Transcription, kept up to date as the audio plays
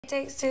It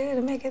takes two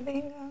to make a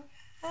thing go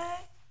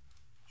right.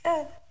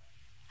 Yeah.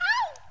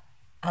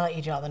 I'll let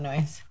you do all the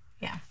noise.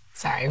 Yeah.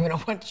 Sorry, we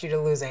don't want you to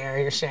lose air.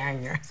 You're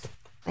sharing yours.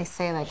 They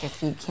say, like,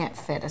 if you can't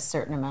fit a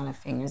certain amount of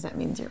fingers, that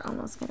means you're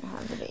almost gonna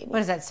have the baby. What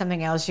is that,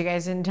 something else you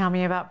guys didn't tell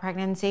me about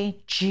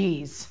pregnancy?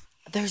 Jeez.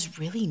 There's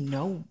really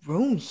no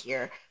room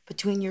here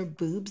between your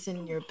boobs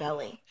and your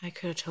belly. I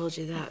could have told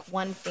you that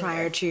One finger.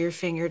 prior to your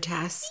finger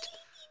test.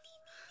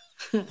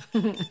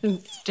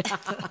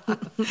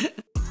 Stop.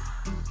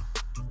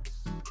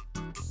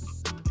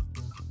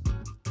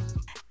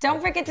 Don't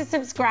forget to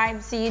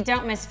subscribe so you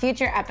don't miss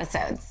future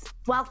episodes.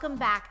 Welcome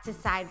back to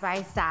Side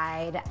by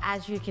Side.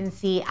 As you can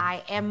see,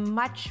 I am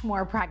much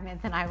more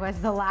pregnant than I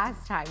was the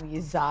last time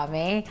you saw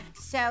me.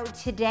 So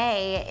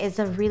today is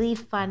a really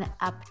fun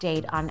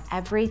update on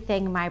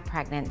everything my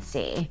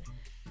pregnancy.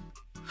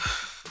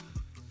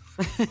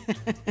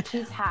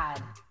 She's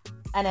had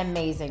an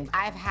amazing.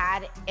 I've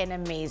had an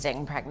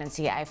amazing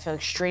pregnancy. I feel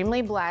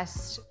extremely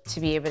blessed to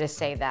be able to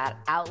say that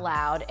out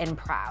loud and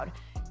proud.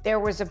 There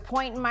was a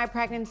point in my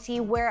pregnancy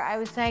where I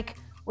was like,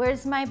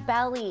 where's my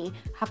belly?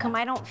 How come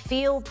I don't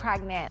feel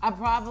pregnant? A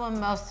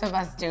problem most of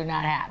us do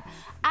not have.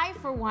 I,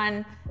 for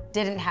one,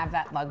 didn't have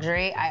that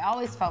luxury. I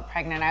always felt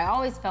pregnant. I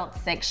always felt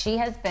sick. She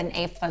has been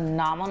a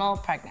phenomenal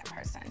pregnant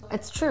person.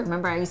 It's true.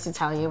 Remember, I used to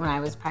tell you when I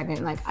was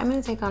pregnant, like, I'm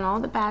gonna take on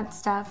all the bad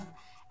stuff,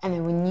 and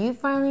then when you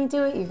finally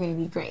do it, you're gonna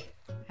be great.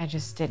 I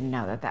just didn't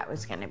know that that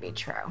was gonna be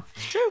true.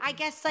 True. I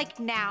guess like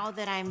now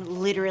that I'm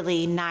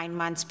literally 9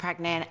 months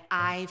pregnant,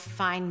 I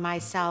find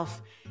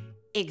myself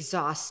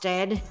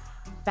exhausted,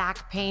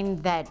 back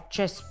pain that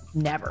just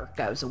never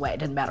goes away,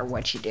 doesn't matter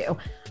what you do.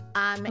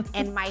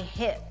 And my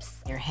hips.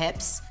 Your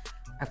hips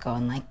are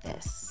going like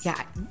this.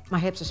 Yeah, my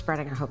hips are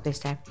spreading, I hope they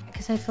stay.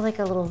 Because I feel like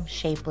a little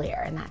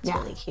shapelier and that's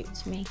really cute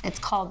to me. It's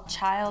called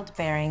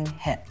childbearing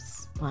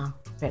hips. Well,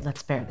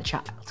 let's bear the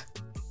child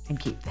and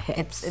keep the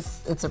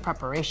hips. It's a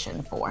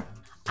preparation for.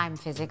 I'm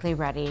physically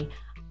ready.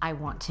 I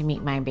want to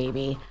meet my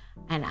baby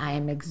and I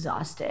am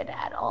exhausted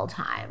at all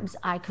times.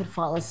 I could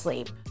fall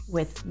asleep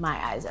with my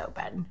eyes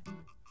open.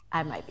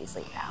 I might be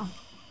asleep now.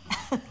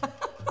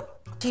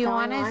 Do you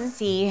want to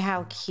see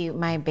how cute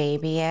my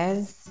baby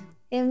is?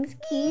 It's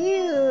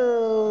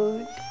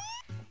cute.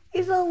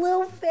 He's a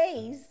little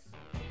face.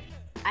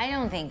 I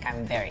don't think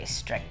I'm very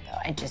strict though.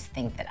 I just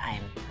think that I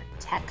am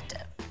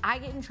protective. I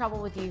get in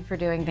trouble with you for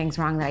doing things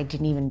wrong that I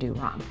didn't even do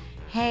wrong.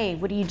 Hey,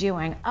 what are you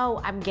doing?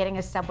 Oh, I'm getting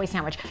a Subway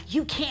sandwich.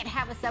 You can't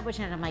have a Subway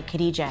sandwich. I'm like,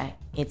 Khadijah,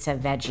 it's a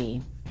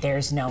veggie.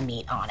 There's no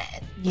meat on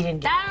it. You didn't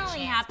get That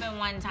only happened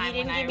one time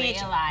when I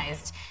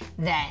realized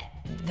that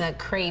the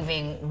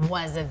craving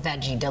was a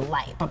veggie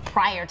delight. But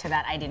prior to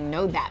that, I didn't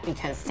know that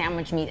because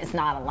sandwich meat is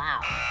not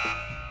allowed.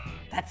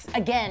 That's,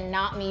 again,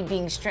 not me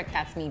being strict,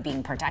 that's me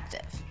being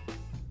protective.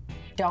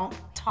 Don't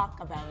talk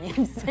about me,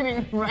 I'm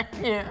sitting right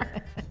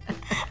here.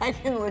 I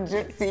can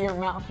legit see your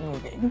mouth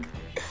moving.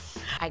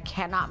 I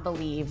cannot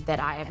believe that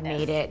I have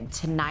made it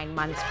to 9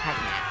 months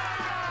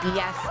pregnant.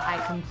 Yes,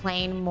 I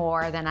complain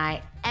more than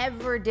I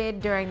ever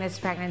did during this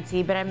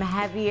pregnancy, but I'm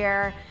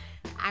heavier,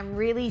 I'm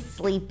really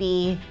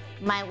sleepy,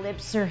 my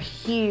lips are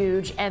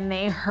huge and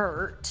they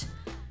hurt.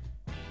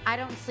 I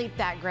don't sleep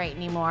that great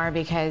anymore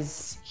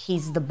because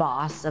he's the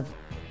boss of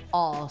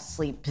all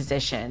sleep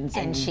positions.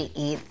 And she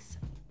eats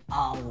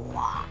a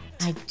lot.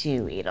 I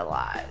do eat a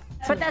lot.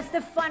 But that's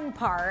the fun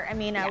part. I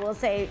mean, I will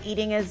say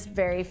eating is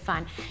very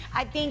fun.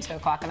 I think 2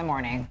 o'clock in the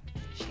morning,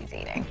 she's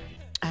eating.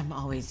 I'm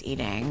always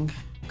eating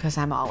because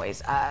I'm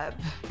always up.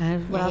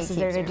 And what else is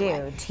there to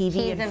do? TV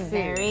He's and a food.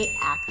 very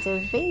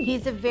active baby.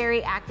 He's a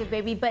very active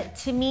baby, but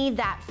to me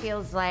that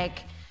feels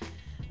like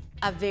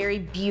a very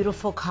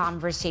beautiful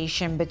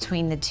conversation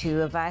between the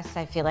two of us.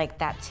 I feel like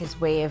that's his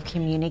way of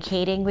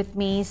communicating with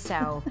me.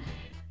 So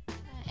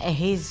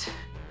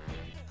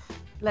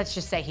let's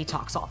just say he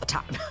talks all the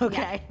time,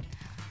 okay? Yeah.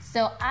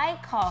 So I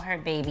call her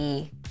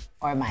baby,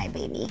 or my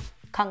baby,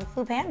 Kung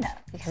Fu Panda,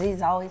 because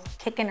he's always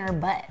kicking her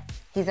butt.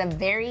 He's a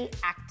very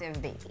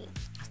active baby.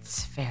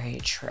 It's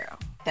very true.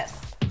 This,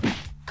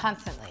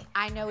 constantly.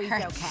 I know he's Her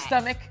okay.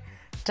 stomach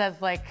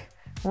does like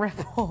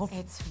ripples.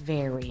 It's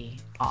very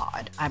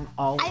odd. I'm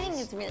always. I think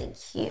it's really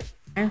cute.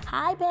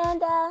 Hi,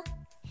 Panda.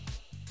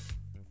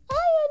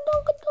 Hi,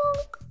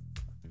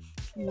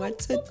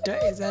 What's a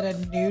is that a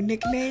new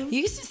nickname?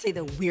 You used to say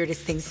the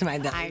weirdest things to my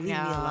belly. I Leave me know,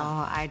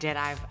 alone. I did.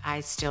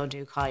 I still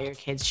do call your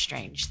kids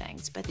strange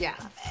things, but Yeah,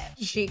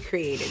 she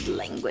created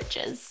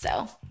languages,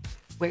 so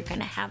we're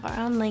gonna have our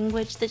own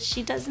language that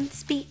she doesn't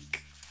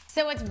speak.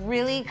 So what's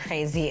really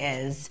crazy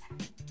is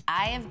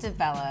I have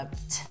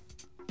developed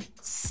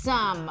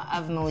some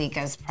of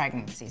Malika's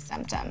pregnancy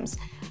symptoms.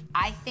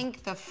 I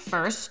think the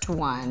first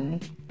one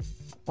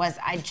was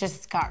I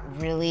just got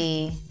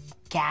really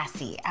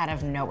gassy out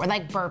of nowhere,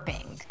 like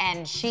burping.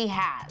 And she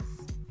has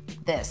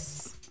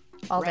this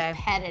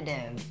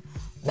repetitive,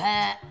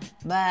 but,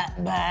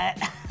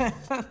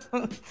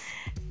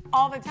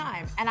 all the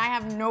time. And I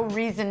have no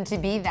reason to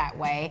be that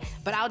way,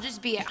 but I'll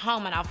just be at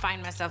home and I'll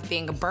find myself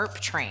being a burp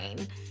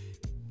train.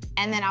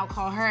 And then I'll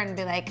call her and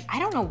be like, I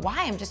don't know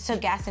why, I'm just so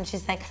gassed. And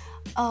she's like,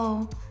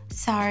 oh,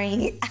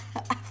 sorry,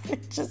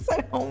 I've just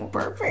at home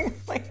burping.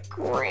 Like,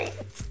 great.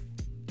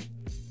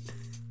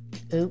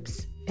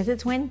 Oops. It's a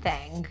twin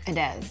thing. It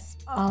is.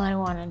 All I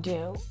want to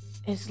do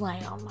is lay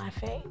on my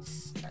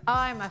face.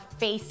 I'm a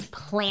face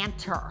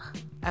planter,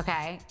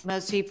 okay?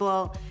 Most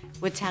people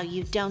would tell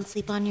you, don't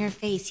sleep on your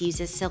face, use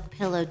a silk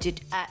pillow.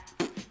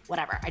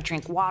 Whatever, I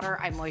drink water,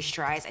 I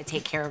moisturize, I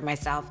take care of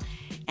myself.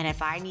 And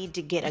if I need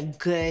to get a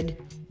good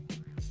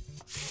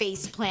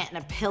face plant and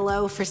a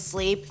pillow for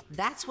sleep,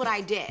 that's what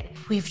I did.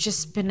 We've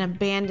just been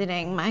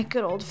abandoning my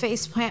good old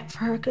face plant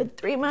for a good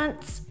 3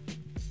 months.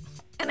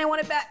 And I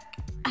want it back.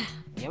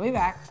 You'll be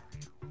back.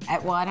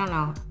 Well, I don't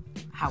know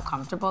how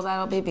comfortable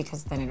that'll be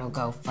because then it'll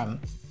go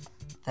from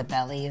the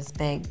belly is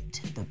big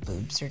to the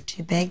boobs are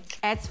too big.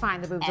 It's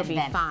fine, the boobs will be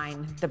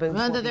fine. The boobs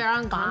will be they're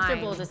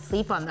uncomfortable fine. to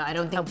sleep on though. I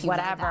don't think you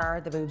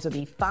Whatever, the boobs will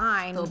be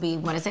fine. They'll be,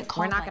 what is it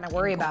called? We're not gonna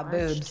worry about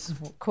boobs.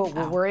 Cool,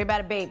 we'll worry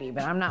about a baby,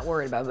 but I'm not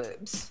worried about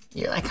boobs.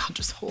 You're like, I'll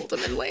just hold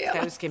them and lay out.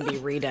 Those can be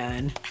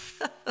redone.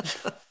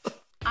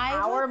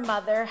 Our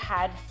mother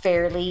had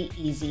fairly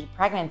easy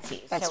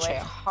pregnancies. That's so true.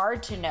 it's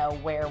hard to know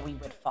where we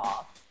would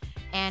fall.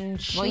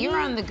 And she, Well, you're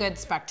on the good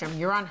spectrum.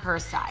 You're on her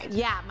side.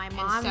 yeah, my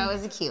mom. So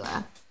is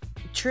Akila.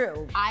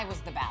 True. I was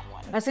the bad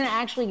one. I was gonna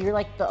actually, you're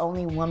like the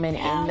only woman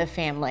in the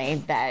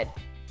family that,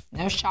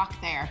 No shock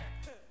there.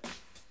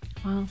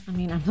 well, I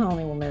mean, I'm the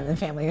only woman in the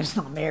family that's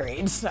not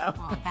married, so.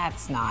 Well,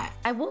 that's not.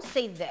 I will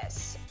say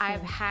this,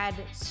 I've had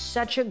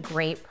such a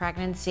great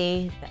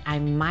pregnancy that I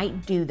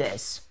might do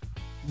this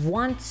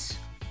once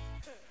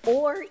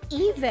or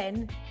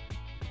even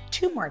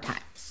 2 more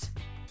times.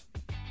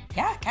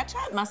 Yeah,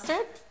 ketchup,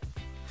 mustard.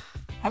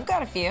 I've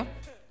got a few.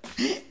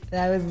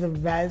 That was the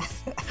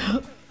best,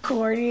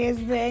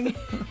 corniest thing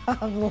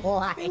of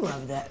life. I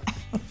loved it.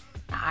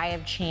 I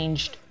have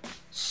changed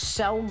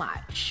so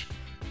much,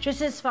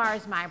 just as far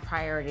as my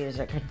priorities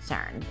are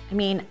concerned. I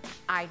mean,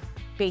 I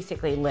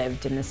basically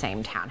lived in the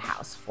same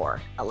townhouse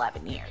for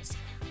 11 years.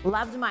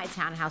 Loved my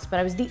townhouse, but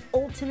I was the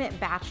ultimate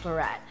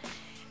bachelorette.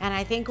 And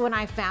I think when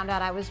I found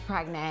out I was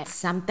pregnant,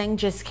 something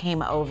just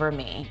came over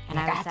me. And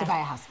I have to buy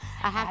a house.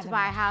 I have to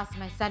buy a house.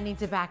 My son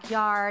needs a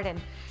backyard. And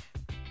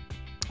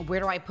where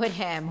do I put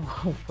him?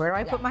 Where do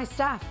I put my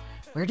stuff?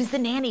 Where does the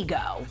nanny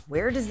go?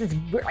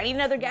 I need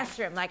another guest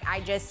room. Like,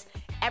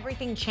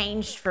 everything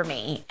changed for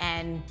me.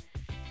 And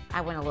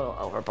I went a little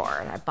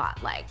overboard. I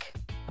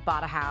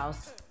bought a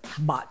house,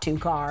 bought 2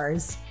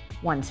 cars.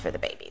 One's for the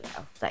baby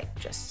though, like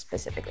just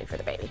specifically for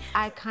the baby.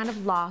 I kind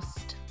of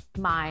lost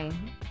my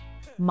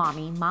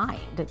mommy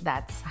mind.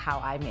 That's how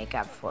I make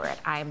up for it.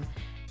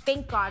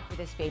 Thank God for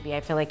this baby.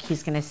 I feel like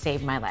he's gonna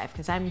save my life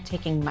because I'm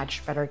taking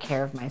much better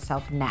care of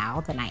myself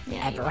now than I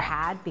ever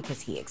had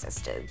because he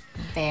existed.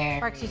 Very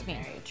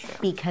true.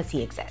 Because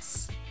he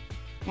exists.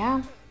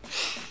 Yeah,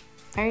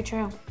 very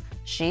true.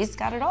 She's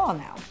got it all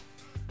now.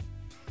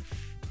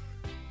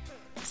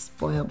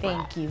 Spoiled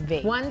brat. Thank you,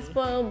 baby. One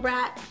spoiled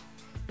brat,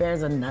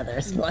 there's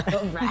another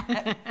spoiled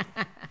brat.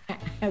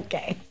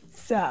 Okay,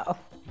 so.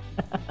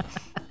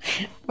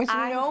 Which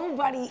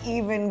nobody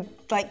even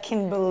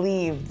can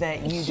believe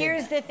that you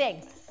Here's the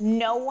thing.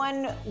 No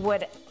one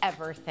would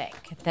ever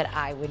think that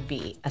I would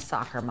be a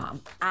soccer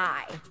mom.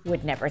 I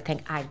would never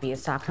think I'd be a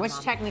soccer Which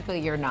mom. technically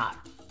you're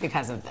not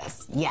because of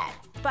this yet.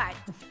 But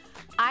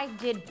I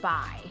did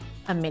buy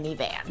a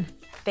minivan.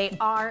 They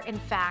are, in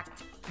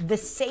fact, the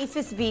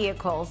safest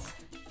vehicles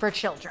for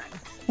children.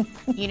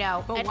 You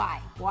know, But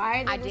why?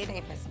 Why are they the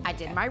safest? I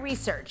did my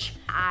research.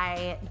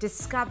 I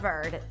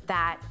discovered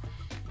that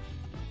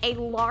a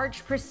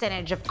large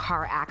percentage of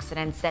car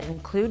accidents that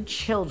include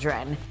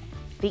children,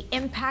 the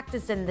impact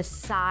is in the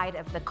side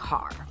of the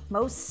car.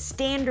 Most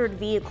standard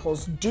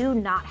vehicles do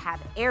not have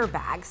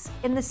airbags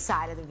in the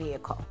side of the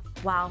vehicle.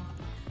 Well,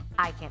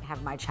 I can't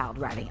have my child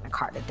riding in a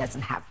car that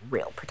doesn't have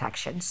real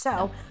protection.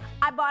 So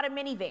I bought a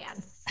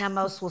minivan. Now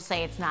most will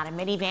say it's not a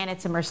minivan,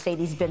 it's a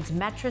Mercedes-Benz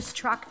Metris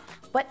truck,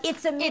 but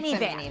it's a minivan.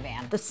 It's a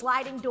minivan. The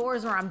sliding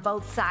doors are on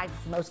both sides.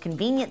 It's the most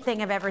convenient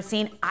thing I've ever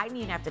seen. I didn't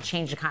even have to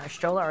change the kind of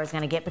stroller I was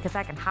gonna get because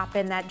I can hop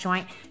in that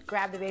joint,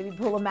 grab the baby,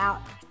 pull him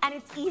out, and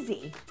it's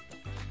easy.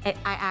 I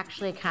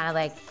actually kind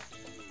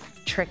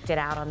of tricked it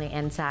out on the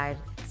inside.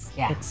 It's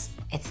nice.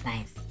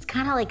 It's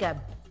kind of like a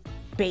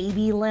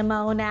baby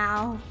limo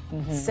now.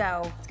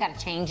 So It's got a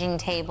changing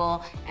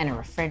table and a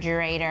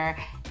refrigerator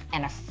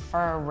and a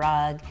fur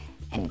rug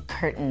and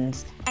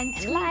curtains and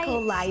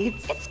twinkle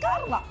lights. It's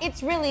got a lot.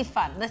 It's really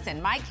fun.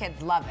 Listen, my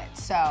kids love it,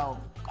 so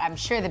I'm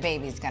sure the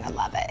baby's gonna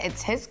love it.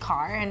 It's his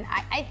car, and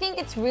I think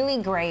it's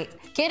really great.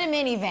 Get a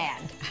minivan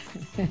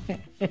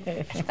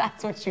if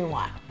that's what you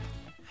want.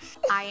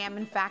 I am,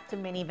 in fact, a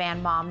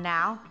minivan mom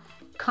now.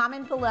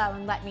 Comment below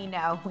and let me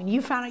know, when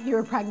you found out you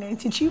were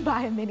pregnant, did you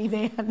buy a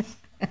minivan?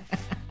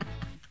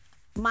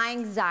 My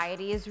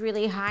anxiety is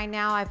really high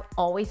now. I've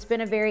always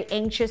been a very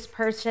anxious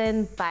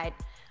person, but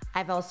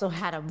I've also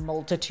had a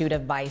multitude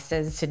of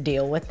vices to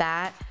deal with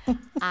that.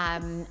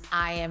 I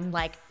am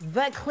like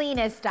the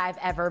cleanest I've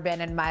ever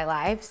been in my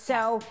life.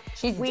 So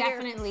she's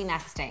definitely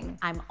nesting.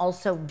 I'm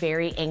also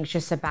very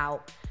anxious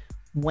about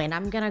when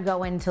I'm gonna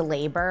go into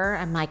labor.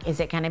 I'm like, is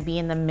it gonna be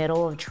in the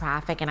middle of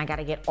traffic and I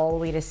gotta get all the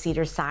way to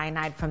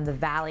Cedars-Sinai from the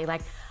valley?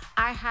 Like,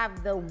 I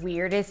have the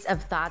weirdest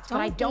of thoughts, but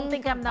I don't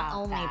think I'm the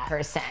only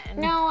person.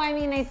 No, I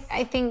mean,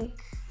 I think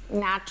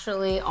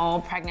naturally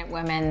all pregnant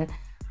women,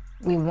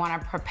 we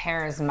want to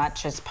prepare as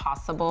much as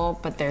possible,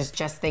 but there's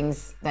just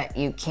things that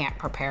you can't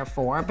prepare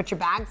for. But your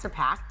bags are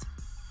packed,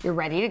 you're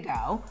ready to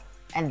go.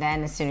 And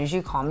then as soon as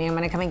you call me, I'm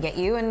gonna come and get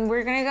you and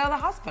we're gonna go to the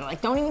hospital.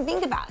 Like, don't even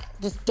think about it.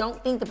 Just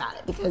don't think about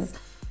it because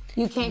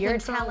you can't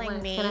control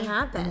when it's gonna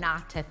happen.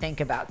 Not to think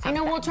about something.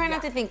 I know, we'll try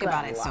not to think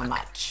about it so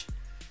much.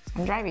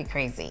 I'm driving you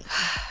crazy.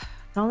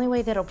 The only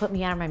way that'll put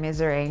me out of my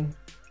misery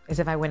is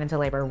if I went into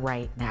labor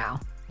right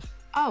now.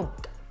 Oh,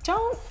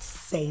 don't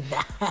say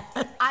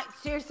that.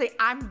 Seriously,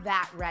 I'm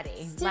that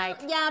ready.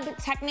 Yeah, but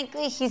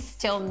technically he's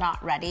still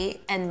not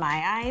ready in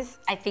my eyes.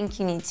 I think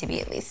you need to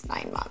be at least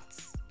 9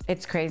 months.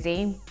 It's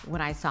crazy.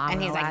 When I saw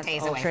him in the last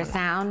days away from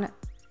ultrasound,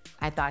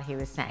 I thought he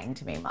was saying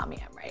to me,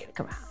 Mommy, I'm ready to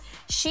come out.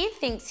 She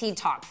thinks he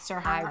talks to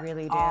her I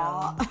really do.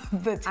 all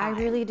the time. I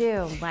really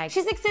do. Like,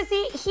 she's like,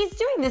 Sissy, he's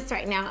doing this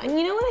right now. And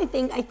you know what I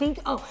think? I think,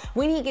 oh,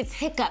 when he gets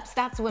hiccups,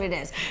 that's what it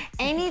is.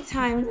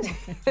 Anytime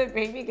the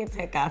baby gets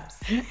hiccups,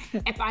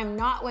 if I'm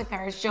not with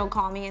her, she'll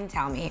call me and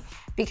tell me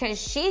because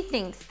she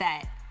thinks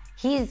that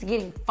he's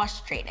getting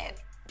frustrated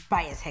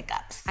by his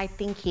hiccups. I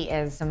think he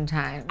is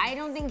sometimes. I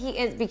don't think he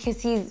is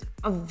because he's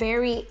a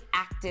very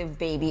active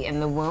baby in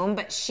the womb,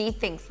 but she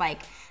thinks like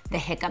the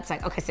hiccups,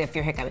 like, okay, so if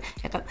you're hiccup.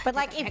 But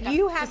like if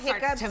you have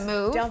hiccups, to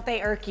move, don't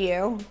they irk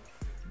you?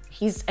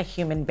 He's a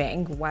human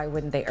being. Why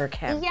wouldn't they irk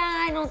him? Yeah,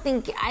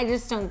 I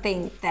just don't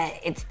think that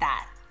it's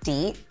that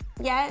deep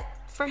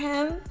yet for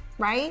him,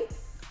 right?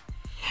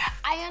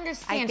 I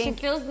understand. She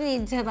feels the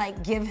need to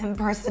like give him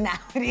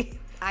personality.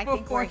 I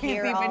think before we're he's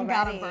here even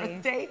got a already.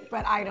 birth date,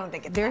 but I don't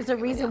think it's There's a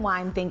reason why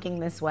I'm thinking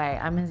this way.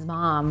 I'm his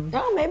mom.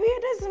 No, maybe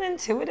it is an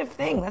intuitive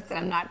thing. Listen,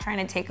 I'm not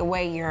trying to take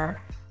away your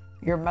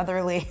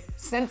motherly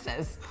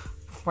senses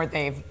before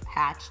they've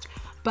hatched,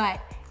 but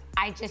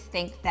I just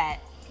think that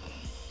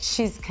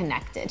she's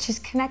connected. She's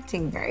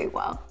connecting very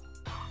well.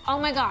 Oh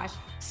my gosh.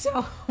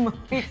 So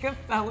Malika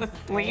fell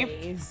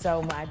asleep.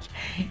 So much.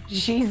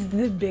 She's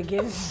the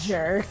biggest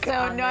jerk.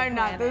 So no, I'm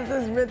not. This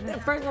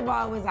is, first of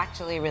all, it was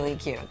actually really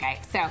cute, okay?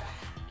 So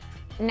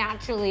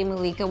naturally,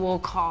 Malika will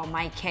call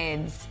my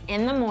kids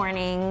in the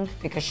morning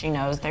because she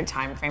knows their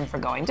time frame for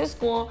going to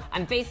school.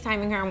 I'm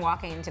FaceTiming her and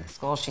walking into the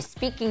school. She's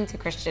speaking to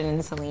Christian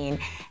and Celine,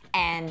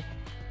 and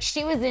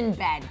she was in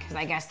bed because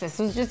I guess this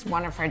was just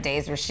one of her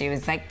days where she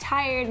was like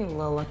tired and a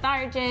little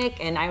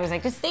lethargic, and I was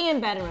like, just stay in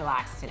bed and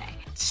relax today.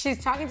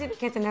 She's talking to the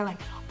kids and they're like,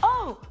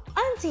 oh,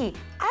 Auntie,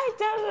 I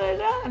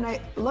da-da-da-da. And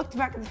I looked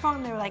back at the phone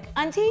and they were like,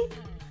 Auntie?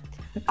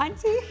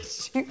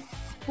 She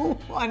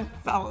full on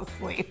fell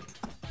asleep.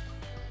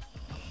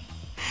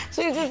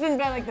 She was just in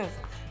bed like this.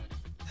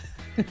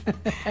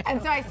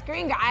 And so I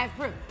have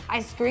proof.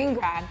 I screen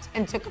grabbed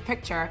and took a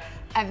picture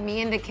of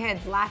me and the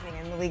kids laughing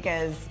and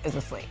Malika is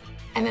asleep.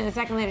 And then a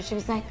second later she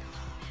was like,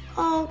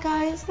 oh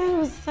guys, that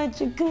was such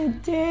a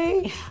good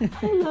day.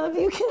 I love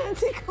you, can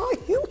I call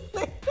you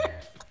later?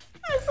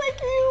 I was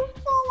like, you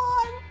full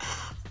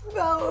on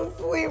fell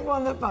asleep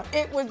on the phone.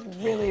 It was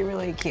really,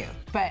 really cute.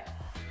 But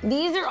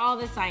these are all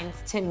the signs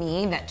to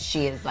me that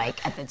she is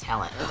like at the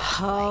tail end of this.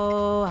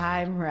 Oh,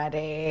 I'm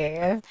ready.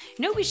 You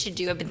know what we should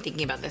do? I've been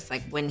thinking about this,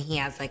 like when he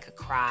has like a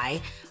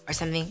cry or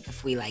something,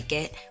 if we like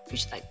it, we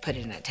should like put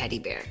it in a teddy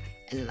bear.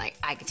 And then like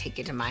I could take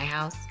it to my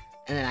house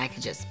and then I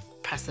could just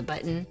press a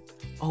button.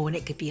 Oh, and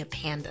it could be a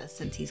panda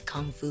since he's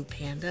Kung Fu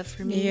Panda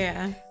for me.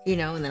 Yeah. You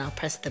know, and then I'll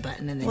press the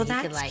button and then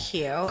he could like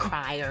cute.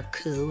 cry or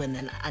coo and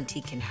then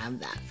Auntie can have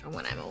that for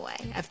when I'm away.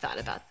 I've thought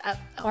about that.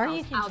 Or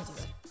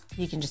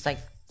you can just like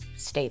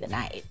stay the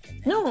night.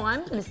 No,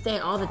 I'm gonna stay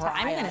all the time.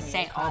 I'm gonna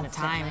stay all the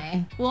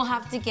time. We'll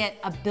have to get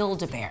a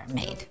Build-A-Bear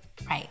made,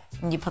 right?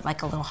 And you put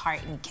like a little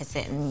heart and kiss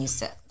it and you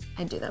sit.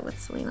 I do that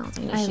with Selena all the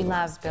time. I She love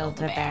loves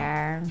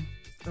Build-A-Bear.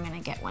 I'm gonna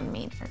get one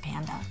made for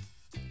Panda.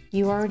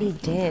 You already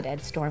did at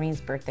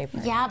Stormy's birthday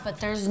party. Yeah, but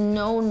there's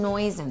no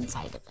noise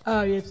inside of it.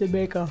 Oh, you have to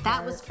make a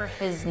That was for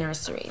his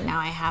nursery. Now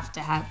I have to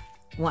have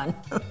one.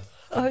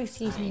 Oh,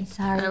 excuse me.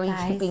 Sorry, Are we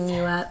guys. keeping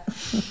you up?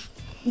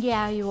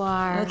 Yeah, you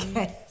are.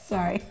 Okay,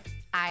 sorry.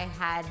 I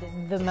had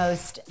the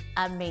most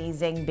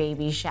amazing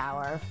baby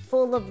shower,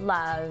 full of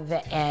love,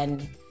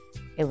 and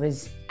it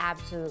was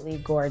absolutely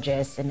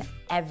gorgeous and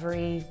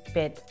every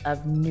bit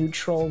of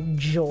neutral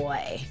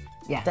joy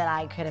that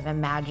I could have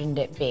imagined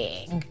it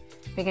being.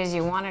 Because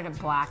you wanted a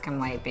black and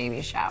white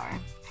baby shower.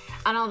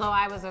 And although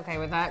I was okay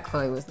with that,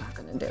 Chloe was not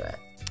gonna do it.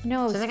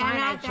 No, She's like, I'm fine.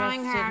 not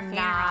throwing her a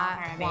funeral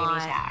for a baby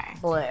shower.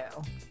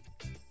 Blue.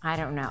 I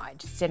don't know. I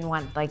just didn't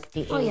want like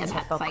the that's,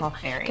 atypical.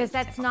 like, very Because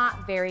that's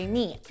not very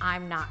me.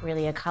 I'm not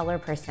really a color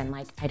person.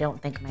 Like, I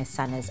don't think my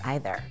son is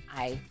either.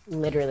 I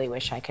literally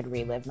wish I could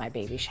relive my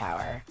baby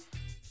shower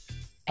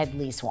at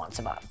least once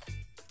a month.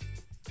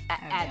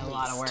 That'd be a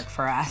lot of work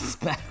for us,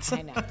 but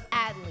I know.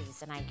 At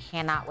least, and I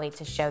cannot wait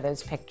to show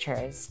those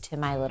pictures to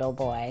my little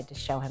boy, to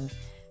show him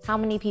how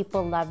many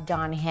people loved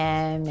on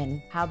him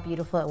and how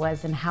beautiful it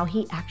was and how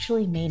he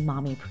actually made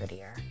mommy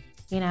prettier,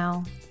 you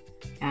know?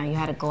 yeah, you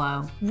had a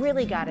glow.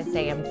 Really gotta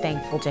say I'm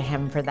thankful to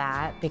him for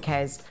that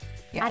because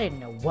I didn't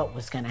know what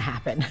was gonna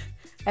happen.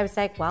 I was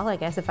like, well, I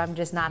guess if I'm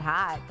just not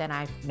hot, then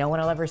no one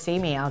will ever see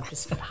me. I'll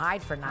just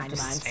hide for 9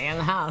 months. Stay in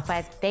the house.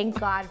 But thank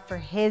God for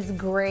his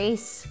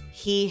grace.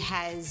 He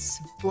has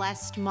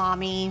blessed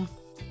mommy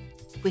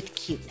with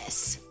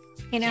cuteness.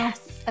 You know,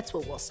 Yes. that's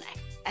what we'll say.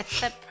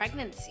 That's that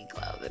pregnancy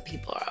glow that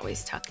people are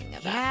always talking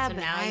about. Yeah, so but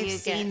now I've you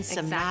seen get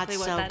some exactly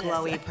what not that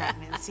so is. glowy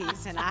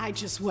pregnancies, and I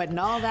just wasn't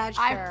all that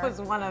sure. I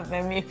was one of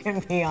them, you can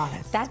be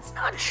honest. That's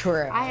not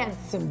true. I had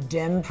some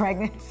dim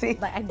pregnancy.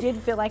 Like, I did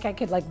feel like I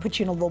could like put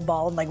you in a little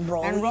ball and like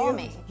roll you.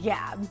 me.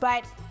 Yeah,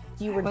 but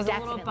you were It was a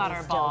little definitely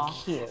butterball.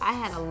 still cute. I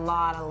had a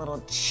lot of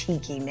little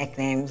cheeky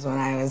nicknames when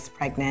I was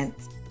pregnant.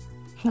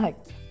 Like,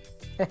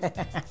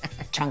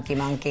 Chunky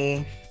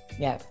Monkey,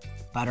 yeah,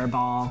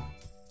 Butterball,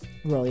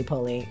 roly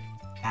poly.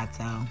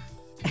 Fatso.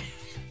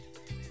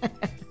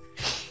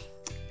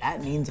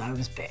 That means I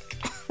was big.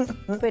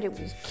 But it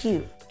was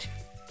cute.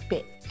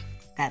 Big.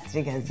 That's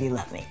because you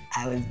love me.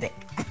 I was big.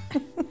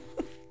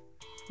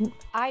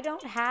 I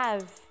don't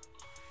have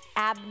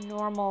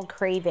abnormal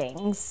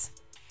cravings.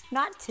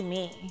 Not to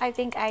me. I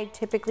think I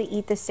typically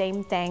eat the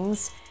same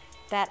things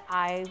that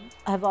I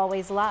have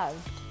always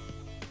loved.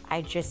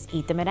 I just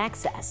eat them in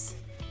excess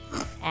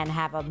and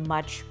have a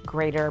much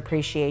greater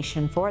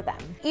appreciation for them.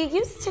 You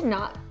used to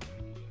not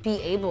be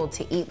able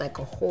to eat like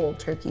a whole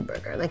turkey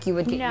burger. Like you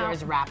would get No.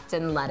 yours wrapped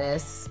in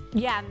lettuce.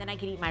 Yeah, and then I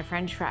could eat my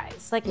French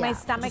fries. Like my Yeah,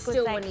 stomach you was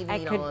still like, wouldn't even I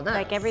eat could, all of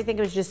like those. everything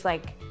was just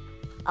like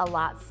a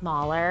lot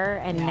smaller,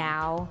 and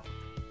now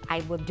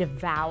I will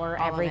devour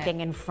of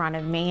everything it. in front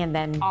of me and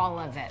then All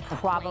of it. The plate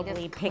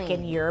probably is picking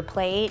clean. your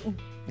plate.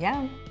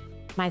 Yeah.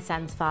 My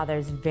son's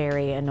father's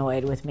very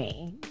annoyed with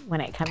me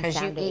when it comes Because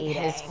you down to eat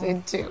eating. his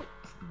food too.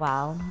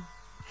 Well,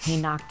 he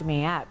knocked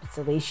me up,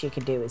 so the least you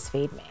could do is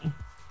feed me.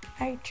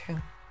 Very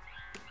true.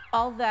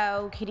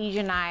 Although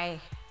Khadijah and I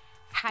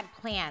had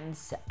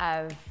plans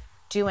of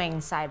doing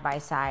side by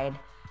side,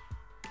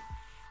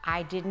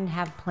 I didn't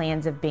have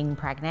plans of being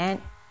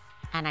pregnant.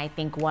 And I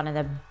think one of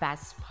the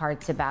best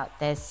parts about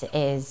this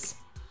is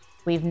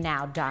we've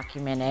now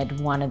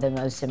documented one of the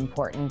most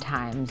important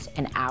times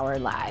in our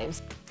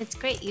lives. It's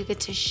great. You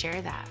get to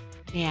share that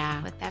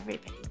Yeah. with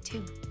everybody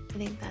too. I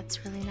think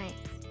that's really nice.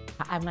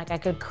 I'm like, I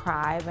could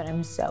cry, but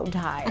I'm so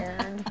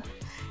tired.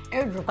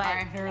 It would require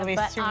him to release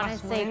but too much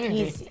honestly, more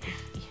energy.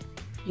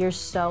 you're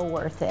so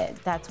worth it.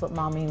 That's what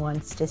mommy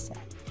wants to say.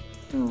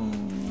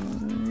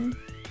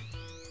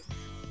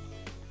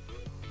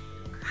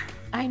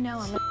 I know,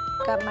 I'm gonna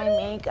up my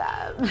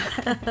makeup.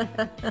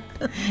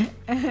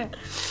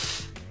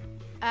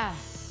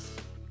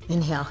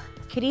 Inhale.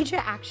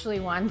 Khadijah actually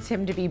wants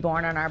him to be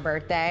born on our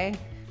birthday.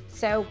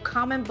 So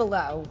comment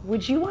below,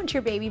 would you want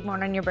your baby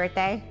born on your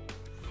birthday?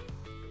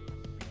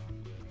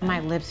 My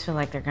lips feel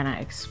like they're gonna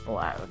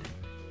explode.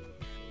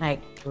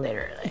 Like,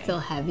 literally. Feel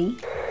heavy.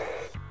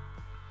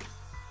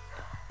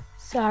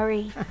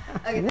 Sorry.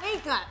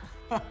 Wake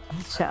up.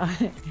 So,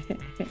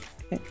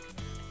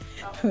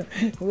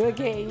 look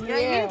at you.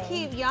 You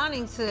keep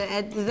yawning, so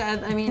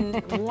I mean,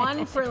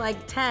 1 for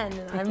like 10.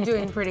 I'm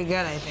doing pretty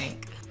good, I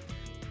think.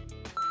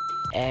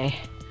 Hey.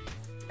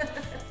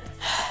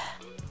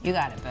 You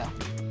got it, Bill.